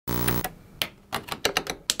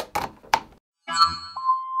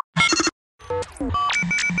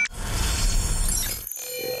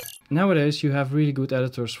nowadays you have really good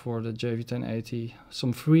editors for the JV-1080,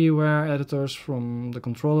 some freeware editors from the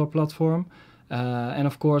controller platform, and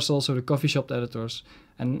of course also the coffee shop editors.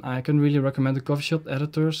 And I can really recommend the coffee shop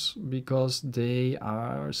editors because they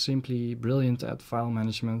are simply brilliant at file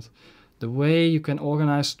management. The way you can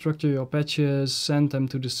organize, structure your patches, send them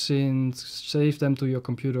to the synth, save them to your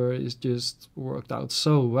computer is just worked out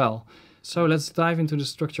so well. So let's dive into the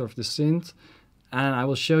structure of the synth, and I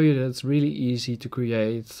will show you that it's really easy to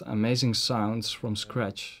create amazing sounds from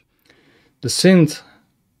scratch. The synth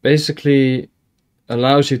basically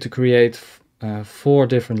allows you to create 4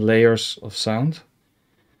 different layers of sound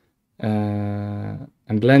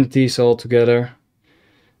and blend these all together.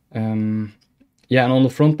 Yeah, and on the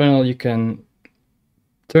front panel you can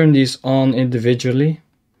turn these on individually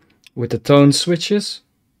with the tone switches.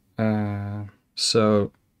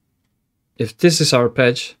 So if this is our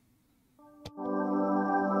patch,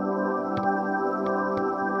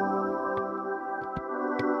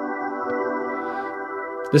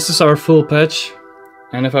 this is our full patch,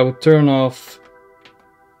 and if I would turn off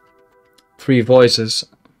 3 voices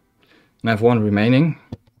and have 1 remaining,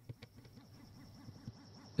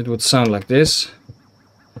 it would sound like this.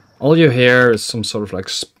 All you hear is some sort of like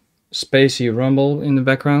spacey rumble in the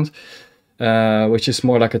background, which is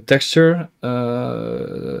more like a texture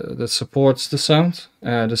that supports the sound.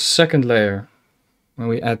 The second layer, when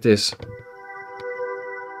we add this,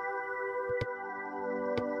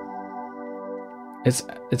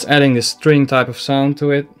 it's adding this string type of sound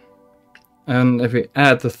to it. And if we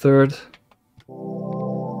add the third,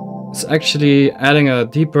 it's actually adding a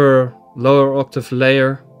deeper, lower octave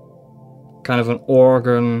layer, kind of an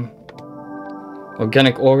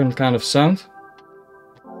organic organ kind of sound.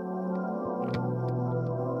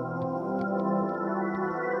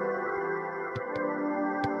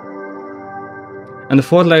 And the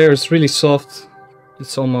fourth layer is really soft.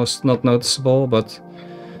 It's almost not noticeable, but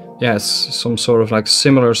yeah, it's some sort of like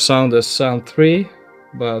similar sound as sound 3,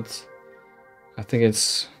 but I think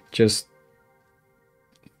it's just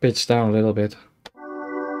pitched down a little bit.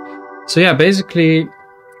 So yeah, basically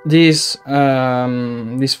these 4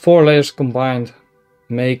 layers combined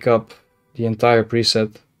make up the entire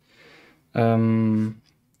preset.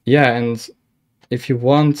 Yeah, and if you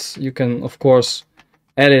want, you can of course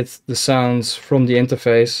edit the sounds from the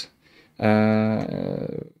interface,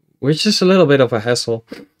 which is a little bit of a hassle.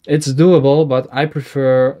 It's doable, but I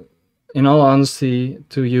prefer, in all honesty,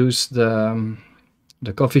 to use the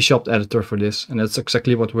coffee shop editor for this, and that's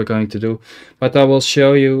exactly what we're going to do. But I will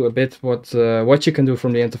show you a bit what you can do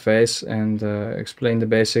from the interface and explain the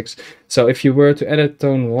basics. So if you were to edit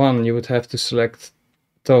tone 1, you would have to select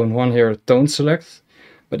tone 1 here, tone select.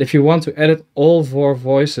 But if you want to edit all 4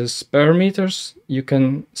 voices parameters, you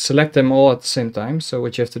can select them all at the same time. So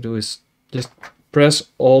what you have to do is just press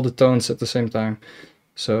all the tones at the same time.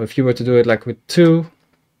 So if you were to do it like with 2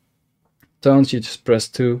 tones, you just press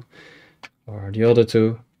 2, or the other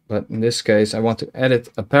 2. But in this case, I want to edit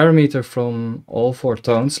a parameter from all 4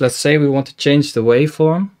 tones. Let's say we want to change the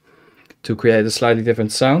waveform to create a slightly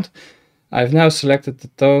different sound. I've now selected the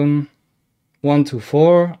tone 1 to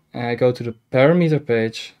 4, and I go to the parameter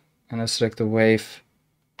page and I select the wave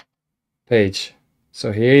page.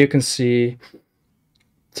 So here you can see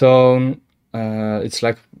tone. It's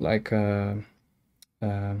like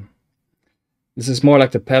this is more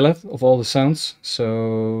like the palette of all the sounds.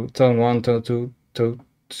 So tone 1, tone 2, tone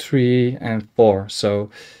 3 and 4. So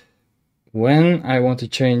when I want to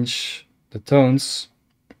change the tones,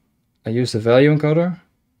 I use the value encoder,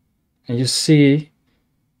 and you see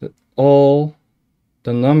that all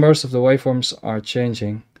the numbers of the waveforms are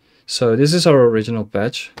changing. So this is our original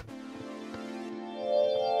patch.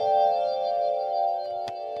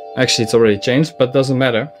 Actually, it's already changed, but doesn't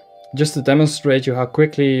matter. Just to demonstrate you how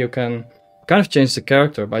quickly you can kind of change the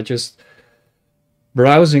character by just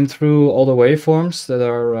browsing through all the waveforms that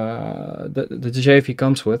are the JV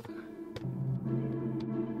comes with.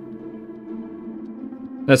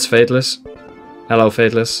 That's Fateless. Hello,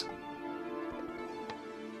 Fateless.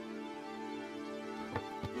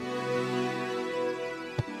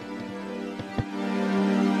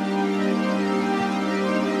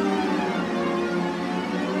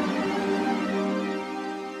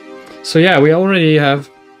 So yeah, we already have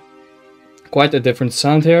quite a different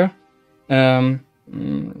sound here.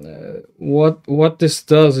 What this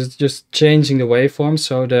does is just changing the waveform,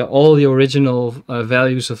 so all the original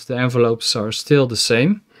values of the envelopes are still the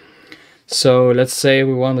same. So let's say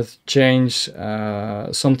we wanted to change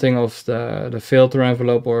something of the filter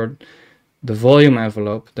envelope or the volume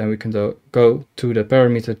envelope, then we can go to the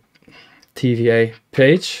parameter TVA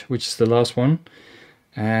page, which is the last one,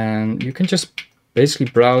 and you can just basically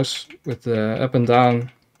browse with the up and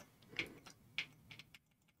down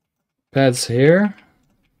pads here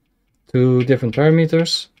to different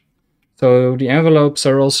parameters. So the envelopes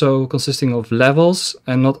are also consisting of levels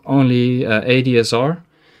and not only ADSR.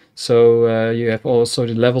 So you have also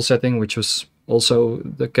the level setting, which was also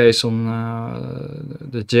the case on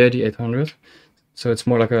the JV-800. So it's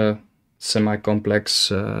more like a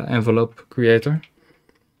semi-complex envelope creator.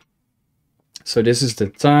 So this is the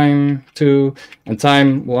time 2, and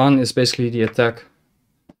time 1 is basically the attack.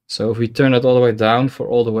 So if we turn it all the way down for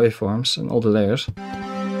all the waveforms and all the layers,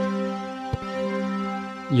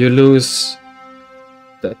 you lose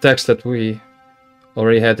the attacks that we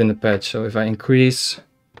already had in the patch. So if I increase,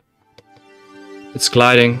 it's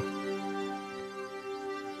gliding.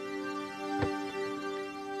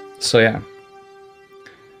 So yeah.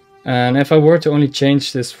 And if I were to only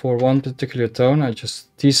change this for one particular tone, I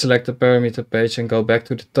just deselect the parameter page and go back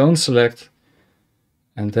to the tone select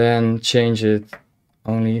and then change it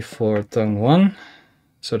only for tone 1.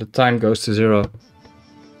 So the time goes to 0.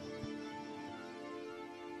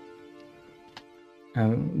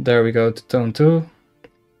 And there we go to tone 2.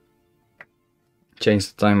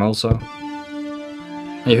 Change the time also.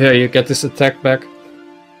 And here you get this attack back.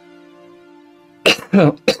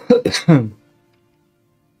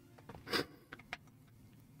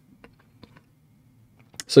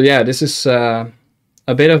 So yeah, this is a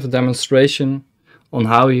bit of a demonstration on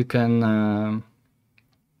how you can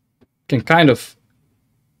kind of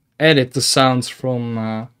edit the sounds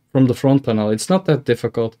from the front panel. It's not that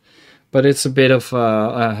difficult, but it's a bit of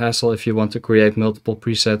a hassle if you want to create multiple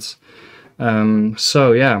presets.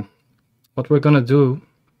 So yeah, what we're gonna do,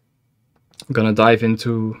 I'm gonna dive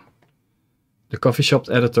into the Coffee Shop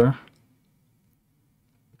editor.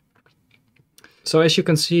 So as you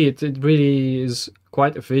can see, it really is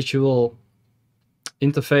quite a visual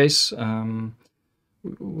interface.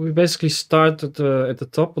 We basically start at the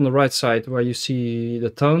top on the right side where you see the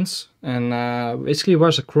tones, and basically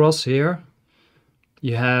where's across here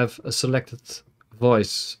you have a selected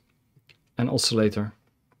voice and oscillator.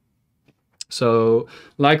 So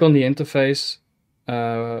like on the interface,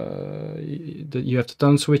 you have the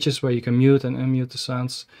tone switches where you can mute and unmute the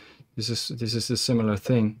sounds. This is a similar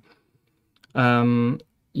thing.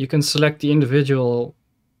 You can select the individual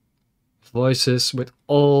voices with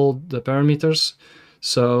all the parameters.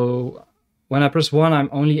 So when I press 1, I'm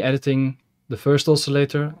only editing the first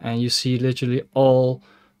oscillator, and you see literally all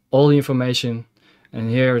the information. And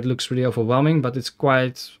here it looks really overwhelming, but it's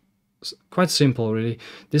quite simple really.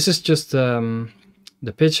 This is just the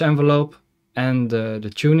pitch envelope and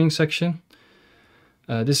the tuning section.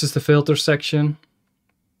 This is the filter section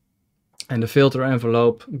and the filter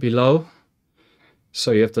envelope below.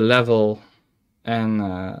 So you have the level and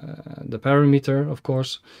the parameter, of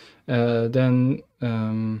course. Then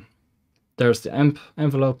there's the amp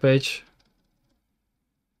envelope page.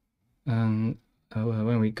 And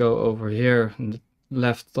when we go over here in the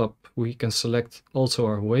left top, we can select also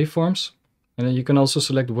our waveforms. And then you can also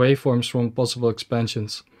select waveforms from possible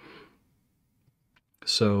expansions.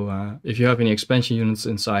 So if you have any expansion units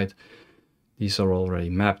inside, these are already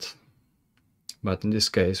mapped. But in this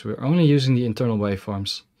case, we're only using the internal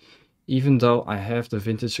waveforms, even though I have the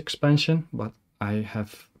vintage expansion, but I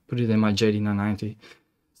have put it in my JV-990.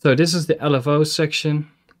 So this is the LFO section.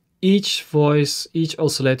 Each voice, each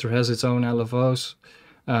oscillator has its own LFOs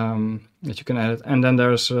that you can edit. And then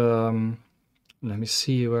there's, let me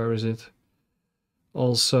see, where is it?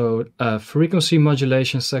 Also a frequency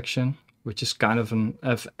modulation section, which is kind of an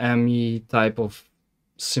FME type of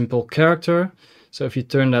simple character. So if you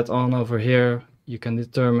turn that on over here, you can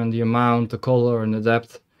determine the amount, the color, and the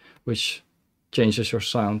depth, which changes your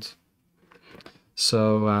sound.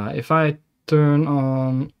 So if I turn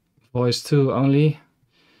on voice 2 only,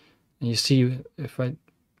 and you see if I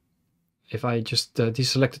just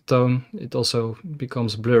deselect the tone, it also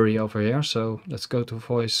becomes blurry over here. So let's go to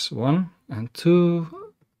voice 1 and 2.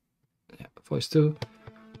 Yeah, voice 2.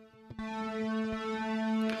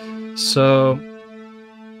 So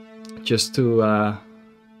just to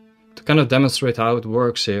kind of demonstrate how it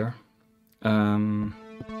works here.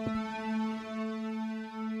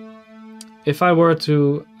 If I were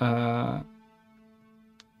to, let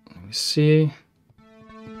me see.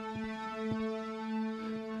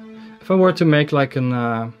 If I were to make like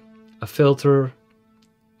a filter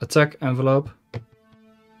attack envelope,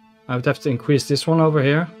 I would have to increase this one over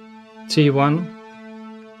here, T1,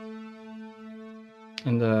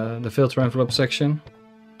 in the filter envelope section.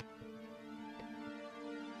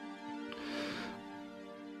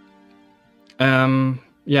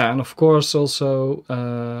 yeah, and of course also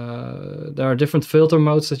there are different filter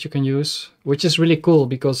modes that you can use, which is really cool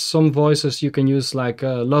because some voices you can use like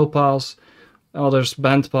low pass, others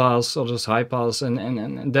band pass, others high pass,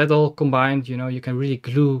 and that all combined, you know, you can really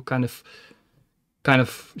glue kind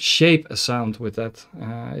of shape a sound with that.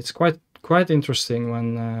 It's quite interesting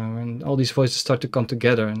when all these voices start to come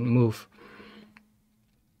together and move.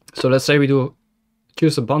 So let's say we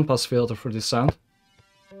choose a bandpass filter for this sound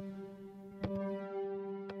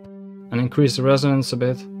and increase the resonance a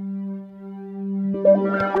bit.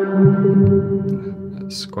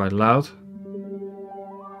 That's quite loud.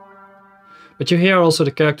 But you hear also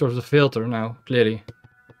the character of the filter now, clearly.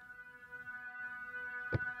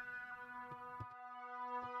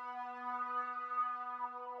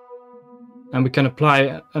 And we can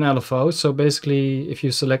apply an LFO. So basically, if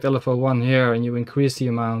you select LFO 1 here and you increase the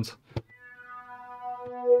amount,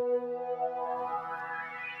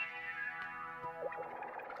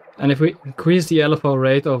 and if we increase the LFO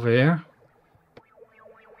rate over here,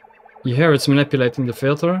 you hear it's manipulating the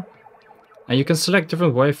filter. And you can select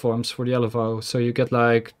different waveforms for the LFO, so you get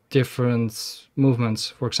like different movements.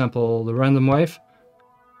 For example, the random wave.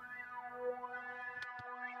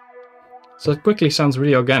 So it quickly sounds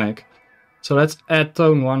really organic. So let's add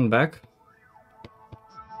tone 1 back.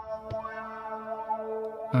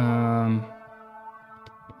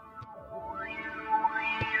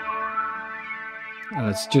 And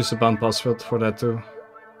let's choose a bandpass filter for that too.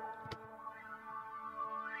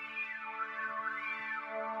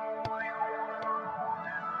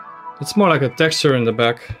 It's more like a texture in the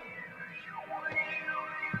back.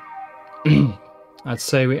 I'd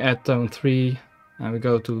say we add tone 3 and we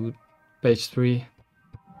go to page 3.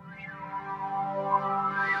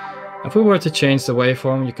 If we were to change the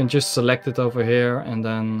waveform, you can just select it over here and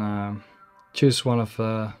then choose one of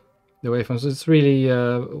the waveforms. It's really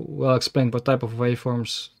well explained what type of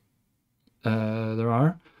waveforms there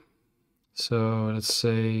are. So let's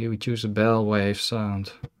say we choose a bell wave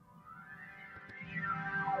sound.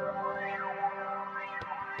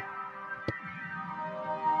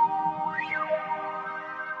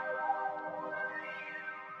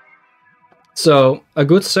 So a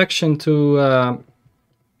good section to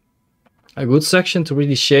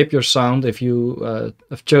really shape your sound, if you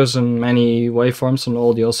have chosen many waveforms on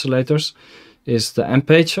all the oscillators, is the amp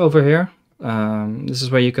page over here. This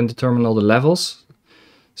is where you can determine all the levels.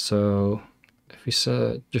 So if we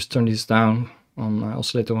just turn these down on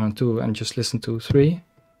oscillator 1 and 2 and just listen to 3.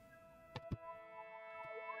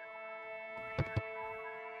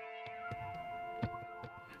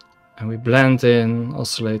 And we blend in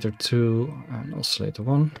oscillator 2 and oscillator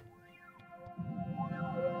 1.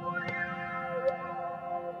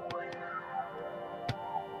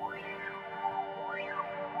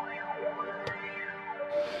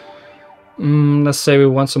 Let's say we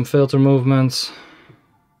want some filter movements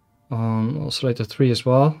on oscillator 3 as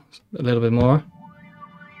well, a little bit more.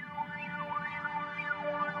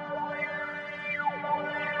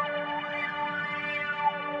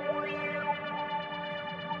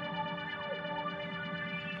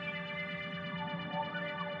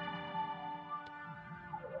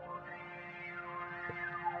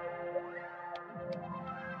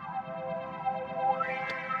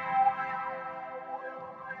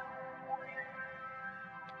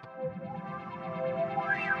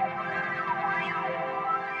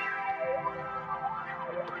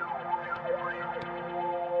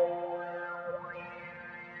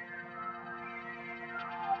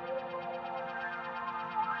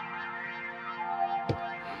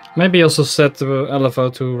 Maybe also set the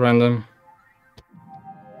LFO to random.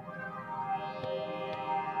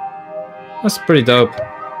 That's pretty dope.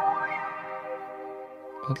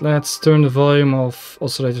 But let's turn the volume of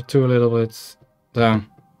oscillator 2 a little bit down.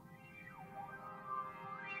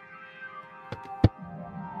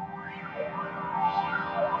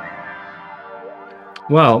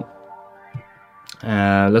 Well,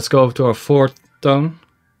 let's go over to our fourth tone.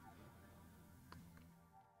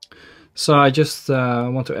 So I just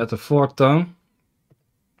want to add a fourth tone.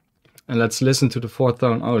 And let's listen to the fourth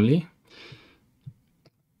tone only.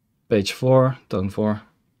 Page 4, tone 4.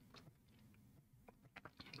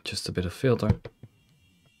 Just a bit of filter.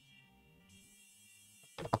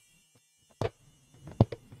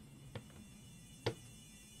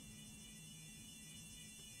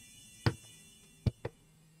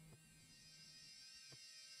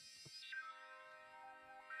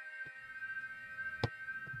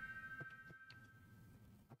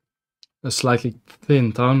 A slightly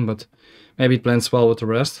thin tone, but maybe it blends well with the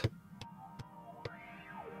rest.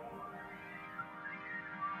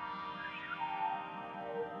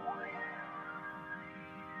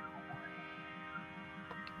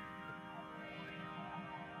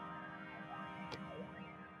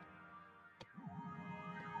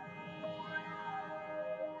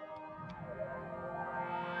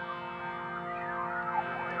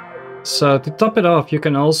 So to top it off, you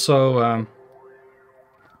can also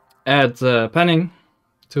add panning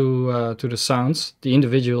to the sounds, the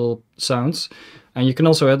individual sounds, and you can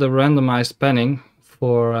also add a randomized panning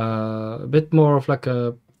for a bit more of like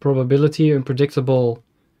a probability and predictable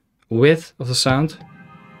width of the sound,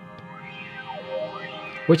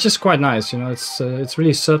 which is quite nice. You know, it's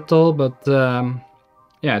really subtle, but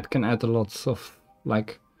yeah, it can add a lot of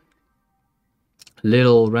like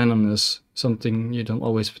little randomness, something you don't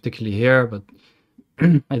always particularly hear, but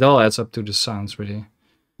it all adds up to the sounds really.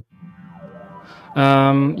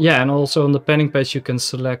 Yeah, and also on the panning page you can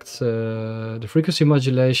select the frequency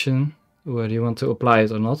modulation, whether you want to apply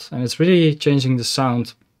it or not, and it's really changing the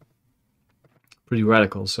sound pretty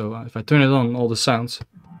radical. So if I turn it on, all the sounds,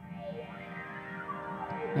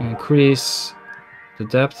 and increase the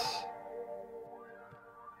depth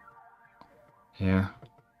here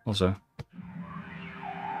also.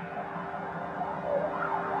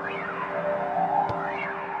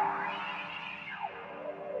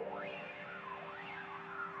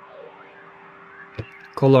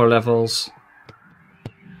 Color levels.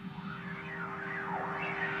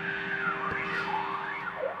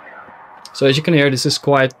 So as you can hear, this is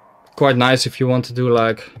quite nice if you want to do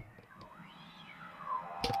like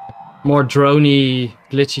more drony,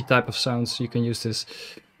 glitchy type of sounds. You can use this.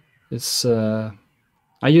 It's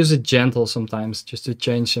I use it gentle sometimes, just to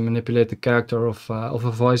change and manipulate the character of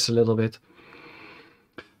a voice a little bit.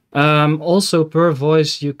 Also, per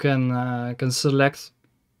voice, you can select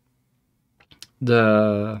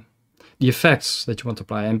the effects that you want to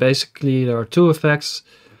apply, and basically there are two effects,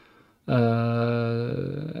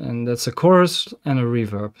 and that's a chorus and a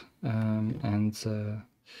reverb, and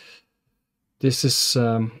this is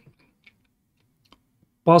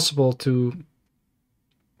possible to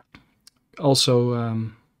also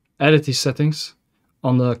edit these settings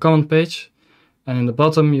on the command page, and in the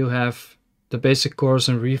bottom you have the basic chorus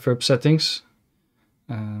and reverb settings.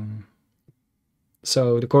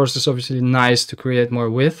 So the chorus is obviously nice to create more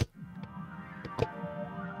width.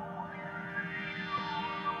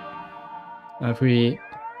 If we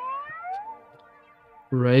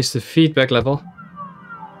raise the feedback level,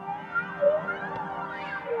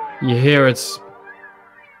 you hear it's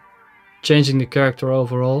changing the character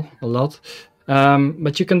overall a lot.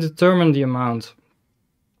 But you can determine the amount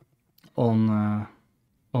on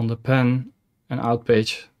the pen and out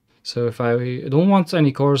page. So if I don't want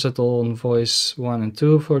any chorus at all on voice 1 and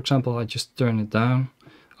 2, for example, I just turn it down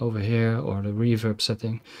over here, or the reverb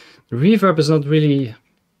setting. The reverb is not really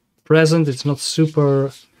present, it's not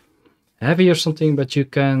super heavy or something, but you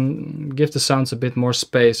can give the sounds a bit more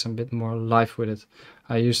space and a bit more life with it.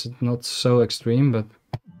 I use it not so extreme, but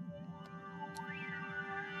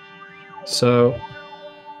so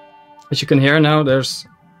as you can hear now, there's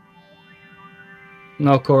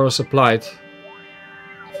no chorus applied.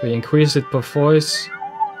 If we increase it per voice,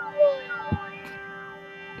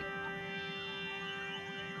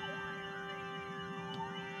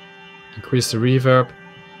 increase the reverb.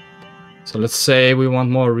 So let's say we want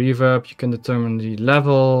more reverb, you can determine the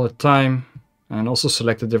level, the time, and also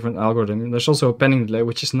select a different algorithm. There's also a panning delay,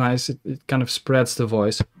 which is nice. It kind of spreads the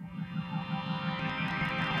voice.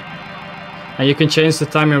 And you can change the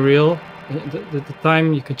time in real. The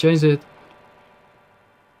time, you can change it.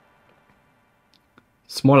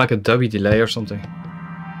 It's more like a dubby delay or something.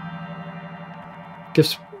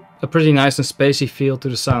 Gives a pretty nice and spacey feel to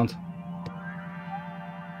the sound.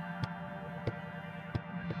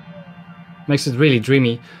 Makes it really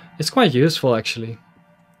dreamy. It's quite useful actually.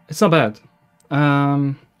 It's not bad.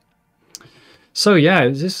 So yeah,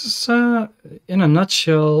 this is in a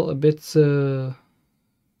nutshell a bit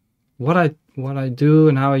what I do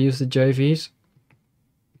and how I use the JVs.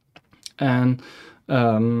 And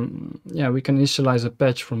yeah, we can initialize a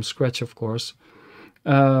patch from scratch, of course.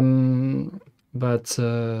 But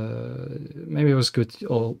maybe it was good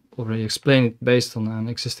to already explain it based on an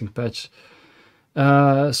existing patch.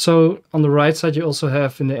 So on the right side, you also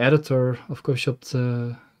have in the editor of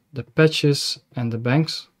CoffeeShop the patches and the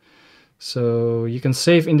banks. So you can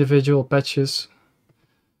save individual patches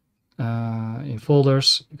in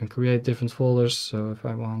folders. You can create different folders. So if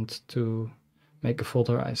I want to make a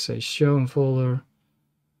folder, I say show in folder.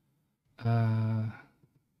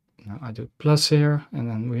 Now I do plus here, and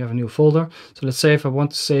then we have a new folder. So let's say if I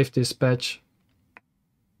want to save this patch,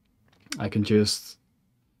 I can just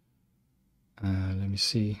let me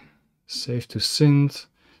see, save to synth,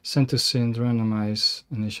 send to synth, randomize,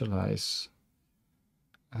 initialize.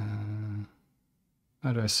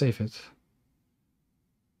 How do I save it?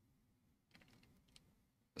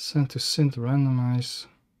 Send to synth, randomize.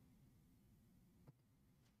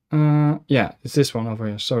 Yeah, it's this one over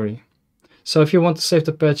here, sorry. So if you want to save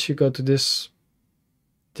the patch, you go to this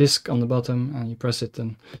disk on the bottom and you press it,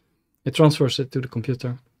 and it transfers it to the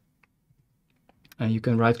computer. And you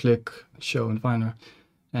can right click, show in Finder,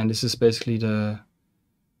 and this is basically the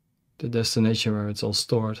destination where it's all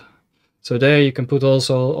stored. So there you can put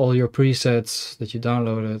also all your presets that you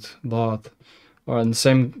downloaded, bought, and the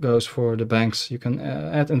same goes for the banks. You can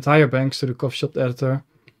add entire banks to the CoffeeShop editor,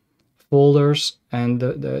 folders, and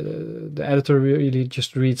the editor really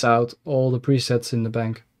just reads out all the presets in the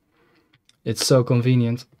bank. It's so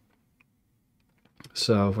convenient.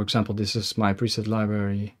 So for example, this is my preset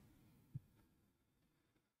library,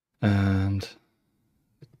 and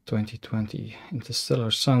 2020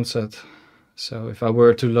 Interstellar sound set. So if I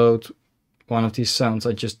were to load one of these sounds,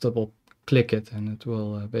 I just double click it and it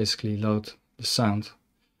will basically load the sound.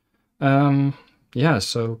 Yeah,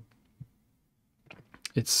 so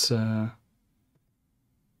it's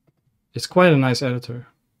quite a nice editor.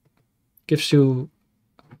 Gives you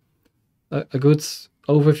a good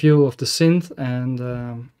overview of the synth,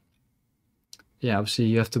 and yeah, obviously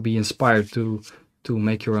you have to be inspired to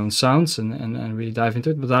make your own sounds and really dive into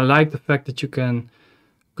it. But I like the fact that you can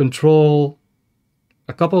control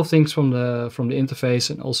a couple of things from the interface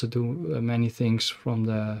and also do many things from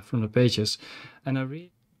the pages. And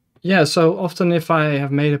yeah, so often if I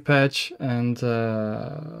have made a patch and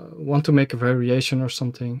want to make a variation or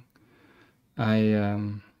something,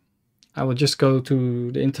 I would just go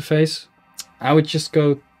to the interface. I would just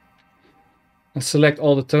go and select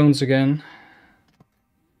all the tones again.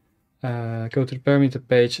 Go to the parameter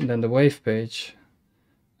page and then the wave page,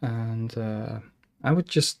 and I would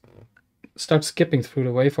just start skipping through the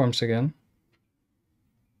waveforms again.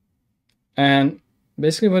 And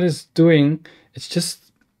basically what it's doing, it's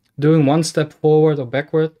just doing one step forward or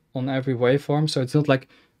backward on every waveform. So it's not like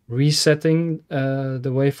resetting the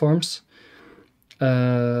waveforms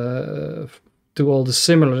to all the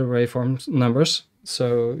similar waveform numbers.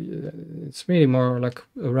 So it's really more like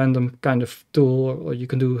a random kind of tool, or you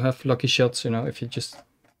can have lucky shots, you know, if you just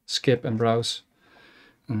skip and browse.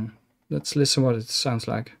 And let's listen what it sounds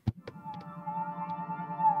like.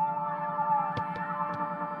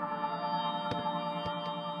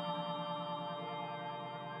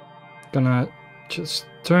 Gonna just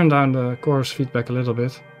turn down the chorus feedback a little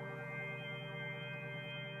bit.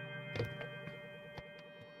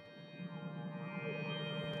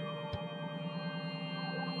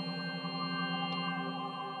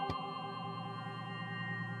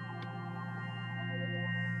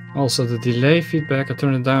 Also the delay feedback, I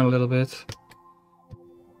turn it down a little bit.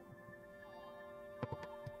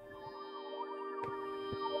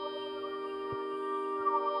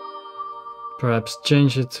 Perhaps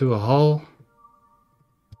change it to a hall.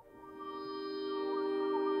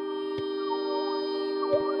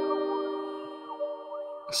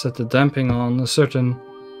 Set the damping on a certain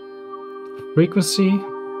frequency.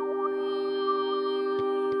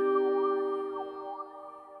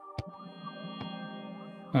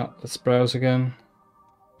 Oh, let's browse again.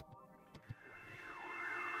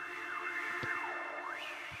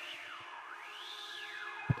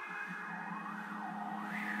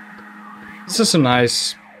 This is a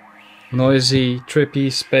nice, noisy, trippy,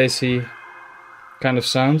 spacey kind of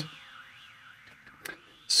sound.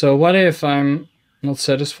 So what if I'm not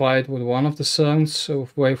satisfied with one of the sounds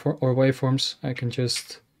of waveforms? I can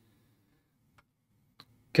just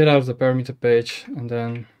get out of the parameter page and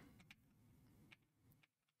then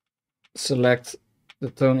select the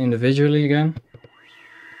tone individually again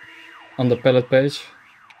on the palette page.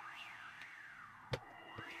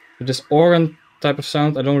 This organ type of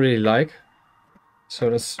sound I don't really like, so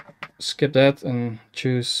let's skip that and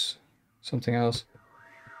choose something else.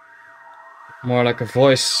 More like a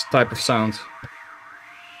voice type of sound.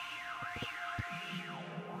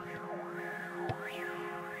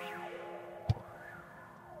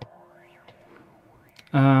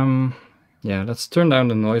 Yeah, let's turn down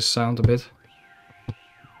the noise sound a bit.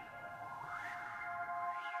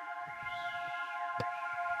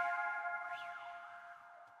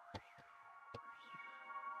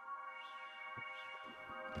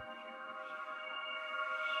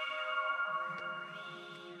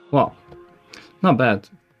 Well, not bad.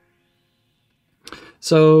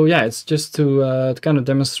 So yeah, it's just to kind of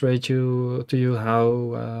demonstrate to you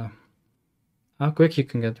how quick you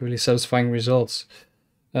can get really satisfying results.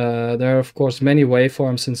 There are of course many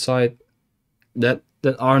waveforms inside that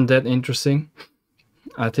aren't that interesting.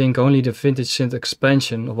 I think only the vintage synth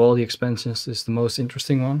expansion of all the expansions is the most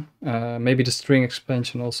interesting one. Maybe the string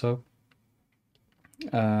expansion also.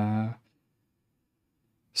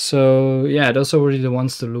 So yeah, those are really the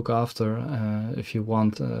ones to look after if you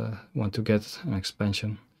want to get an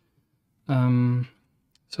expansion.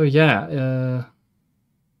 So yeah,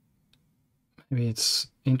 maybe it's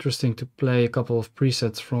interesting to play a couple of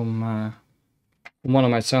presets from one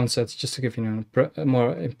of my sound sets just to give you a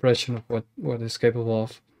more impression of what it's capable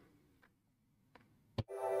of.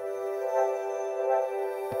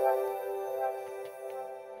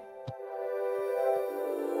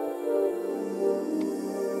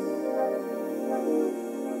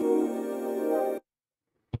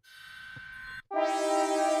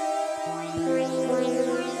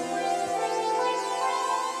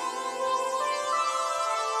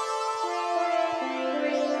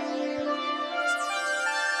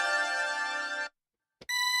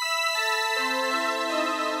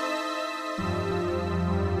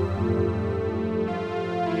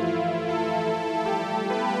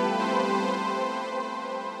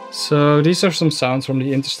 So these are some sounds from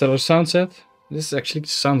the Interstellar sound set. This actually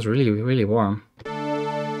sounds really, really warm.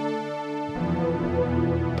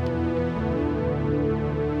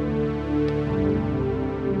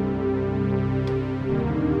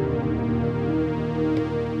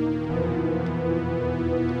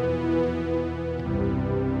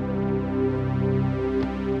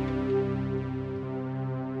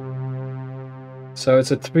 So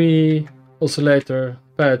it's a 3 oscillator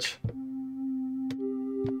patch.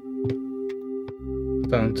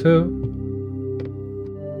 Tone 2.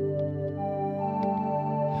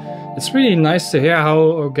 It's really nice to hear how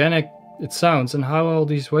organic it sounds and how all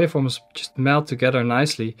these waveforms just melt together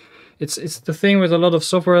nicely. It's the thing with a lot of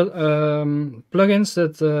software plugins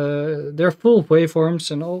that they're full of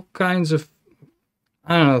waveforms and all kinds of,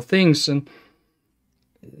 I don't know, things, and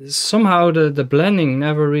somehow the blending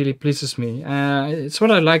never really pleases me. It's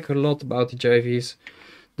what I like a lot about the JVs.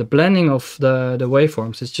 The blending of the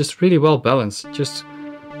waveforms is just really well balanced. Just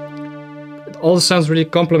all the sounds really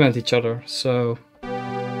complement each other. So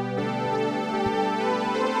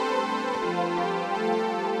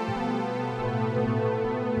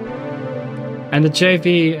and the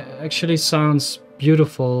JV actually sounds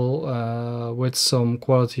beautiful with some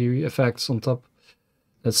quality effects on top.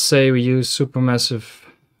 Let's say we use Supermassive,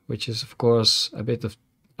 which is of course a bit of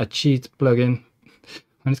a cheat plugin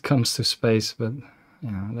when it comes to space, but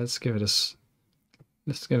yeah, let's give it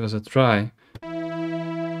a try.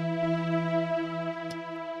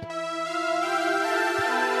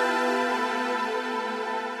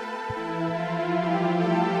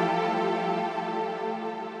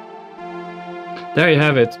 There you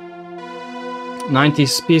have it.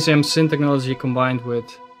 90s PCM synth technology combined with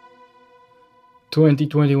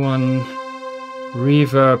 2021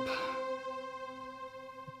 reverb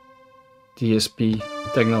DSP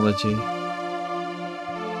technology.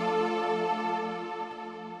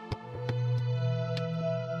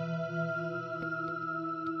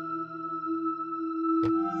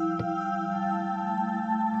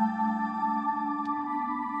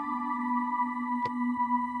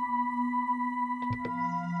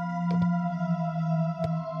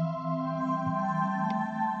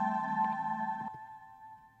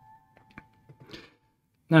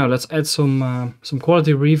 Now let's add some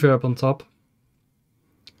quality reverb on top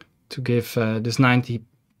to give this 90s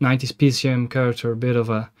PCM character a bit of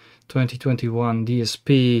a 2021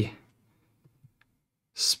 DSP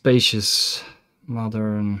spacious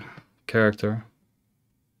modern character.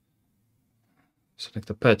 Select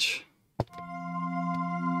the patch.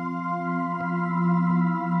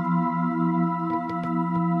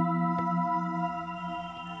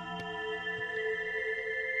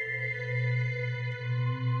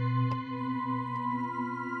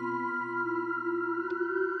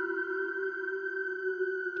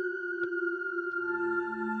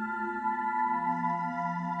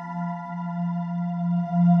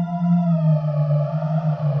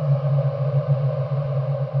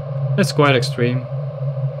 It's quite extreme,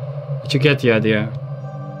 but you get the idea.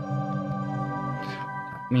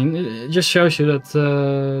 I mean, it just shows you that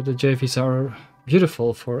the JVs are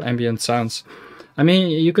beautiful for ambient sounds. I mean,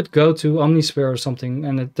 you could go to Omnisphere or something,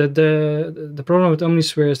 and the problem with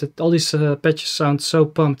Omnisphere is that all these patches sound so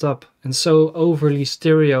pumped up and so overly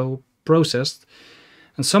stereo processed,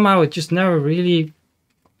 and somehow it just never really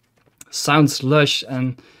sounds lush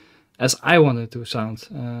and as I want it to sound.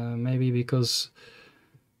 Maybe because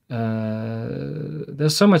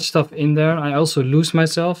there's so much stuff in there, I also lose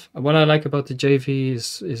myself. What I like about the JV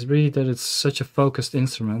is really that it's such a focused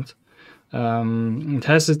instrument. It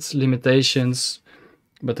has its limitations,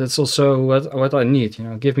 but it's also what I need. You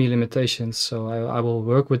know, give me limitations, so I will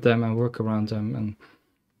work with them and work around them. And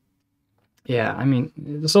yeah, I mean,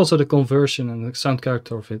 there's also the conversion and the sound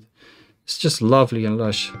character of it. It's just lovely and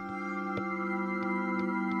lush.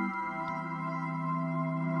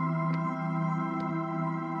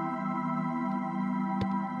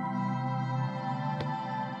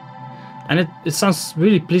 and it sounds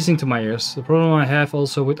really pleasing to my ears. The problem I have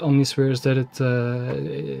also with Omnisphere is that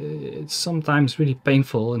it's sometimes really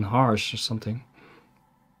painful and harsh or something.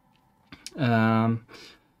 And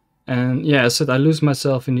yeah, as I said, I lose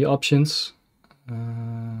myself in the options.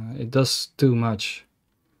 It does too much.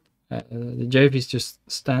 The JVs just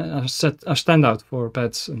are standout for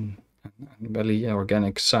pads and really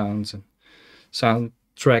organic sounds and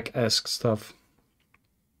soundtrack-esque stuff.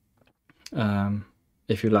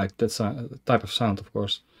 If you like that type of sound, of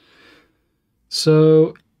course.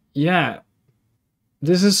 So yeah,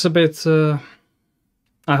 this is a bit.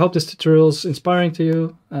 I hope this tutorial is inspiring to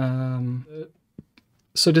you.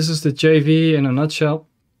 So this is the JV in a nutshell,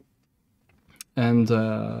 and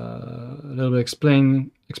a little bit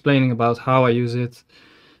explaining about how I use it,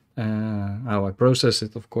 how I process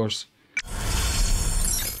it, of course.